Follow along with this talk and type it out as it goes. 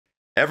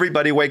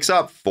Everybody wakes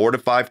up 4 to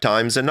 5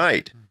 times a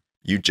night.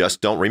 You just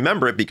don't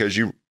remember it because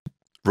you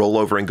roll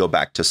over and go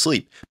back to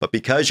sleep. But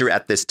because you're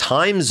at this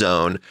time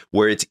zone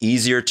where it's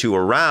easier to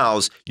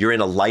arouse, you're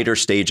in a lighter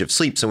stage of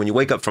sleep. So when you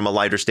wake up from a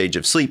lighter stage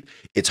of sleep,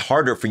 it's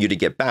harder for you to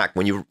get back.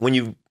 When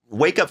you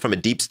wake up from a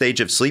deep stage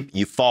of sleep,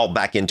 you fall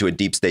back into a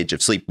deep stage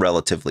of sleep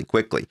relatively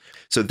quickly.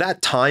 So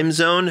that time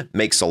zone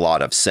makes a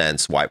lot of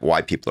sense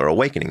why people are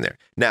awakening there.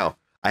 Now,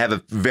 I have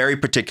a very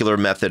particular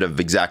method of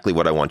exactly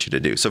what I want you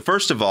to do. So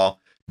first of all,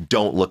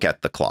 don't look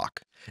at the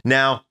clock.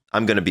 Now,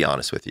 I'm going to be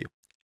honest with you.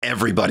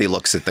 Everybody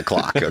looks at the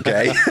clock,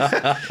 okay?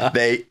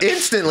 They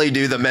instantly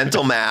do the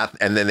mental math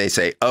and then they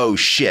say, oh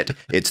shit,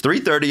 it's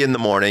 3:30 in the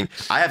morning.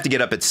 I have to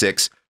get up at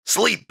 6.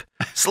 Sleep,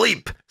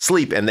 sleep,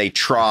 sleep. And they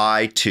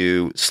try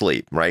to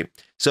sleep, right?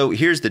 So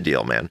here's the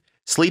deal, man.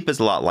 Sleep is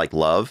a lot like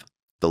love.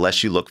 The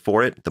less you look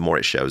for it, the more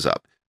it shows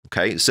up.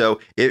 Okay.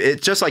 So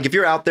it's just like if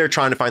you're out there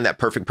trying to find that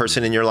perfect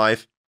person in your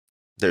life,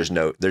 there's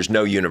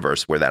no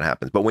universe where that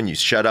happens. But when you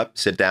shut up,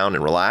 sit down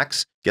and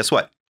relax, guess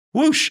what?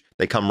 Whoosh,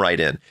 they come right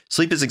in.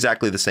 Sleep is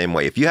exactly the same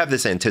way. If you have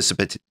this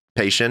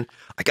anticipation,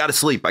 I got to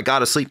sleep,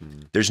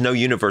 there's no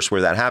universe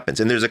where that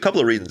happens. And there's a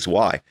couple of reasons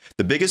why.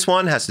 The biggest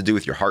one has to do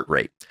with your heart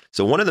rate.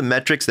 So one of the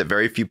metrics that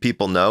very few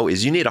people know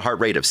is you need a heart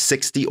rate of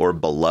 60 or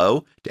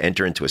below to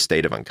enter into a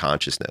state of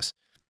unconsciousness.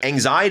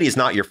 Anxiety is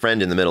not your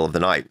friend in the middle of the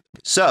night.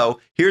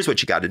 So here's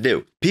what you got to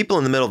do. People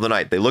in the middle of the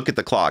night, they look at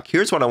the clock.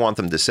 Here's what I want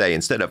them to say.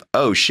 Instead of,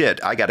 oh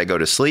shit, I got to go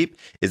to sleep,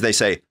 is they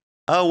say,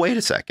 oh, wait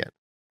a second.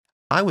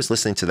 I was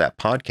listening to that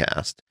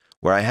podcast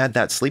where I had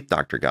that sleep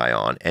doctor guy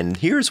on. And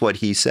here's what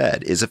he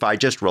said is if I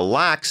just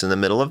relax in the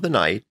middle of the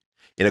night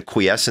in a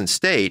quiescent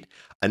state,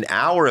 an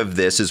hour of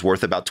this is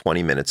worth about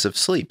 20 minutes of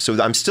sleep.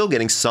 So I'm still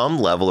getting some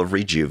level of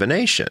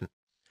rejuvenation.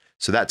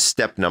 So that's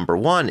step number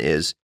 1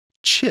 is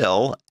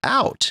chill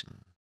out.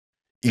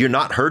 You're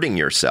not hurting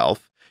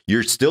yourself.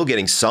 You're still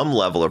getting some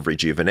level of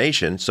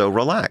rejuvenation. So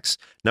relax.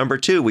 Number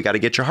 2, we got to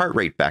get your heart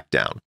rate back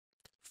down.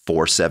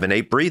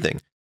 4-7-8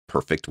 breathing.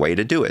 Perfect way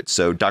to do it.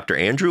 So Dr.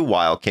 Andrew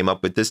Weil came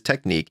up with this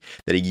technique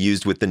that he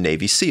used with the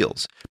Navy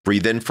SEALs.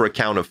 Breathe in for a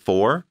count of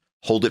 4,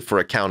 hold it for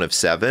a count of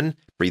 7,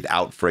 breathe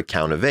out for a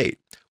count of 8.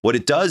 What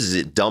it does is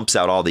it dumps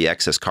out all the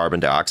excess carbon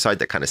dioxide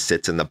that kind of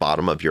sits in the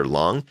bottom of your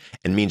lung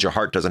and means your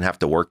heart doesn't have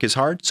to work as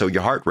hard. So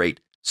your heart rate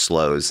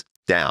slows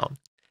down.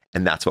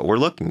 And that's what we're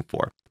looking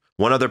for.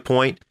 One other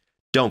point,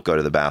 don't go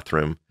to the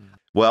bathroom.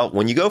 Well,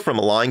 when you go from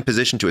a lying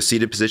position to a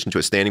seated position to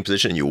a standing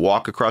position and you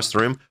walk across the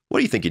room, what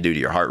do you think you do to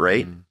your heart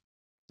rate?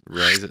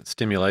 Raise it,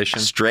 stimulation.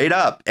 Straight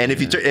up. And if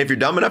you're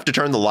dumb enough to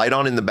turn the light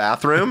on in the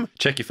bathroom,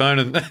 check your phone.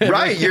 And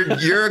right,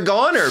 you're a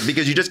goner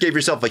because you just gave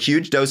yourself a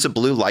huge dose of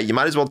blue light. You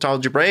might as well tell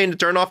your brain to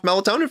turn off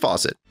melatonin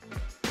faucet.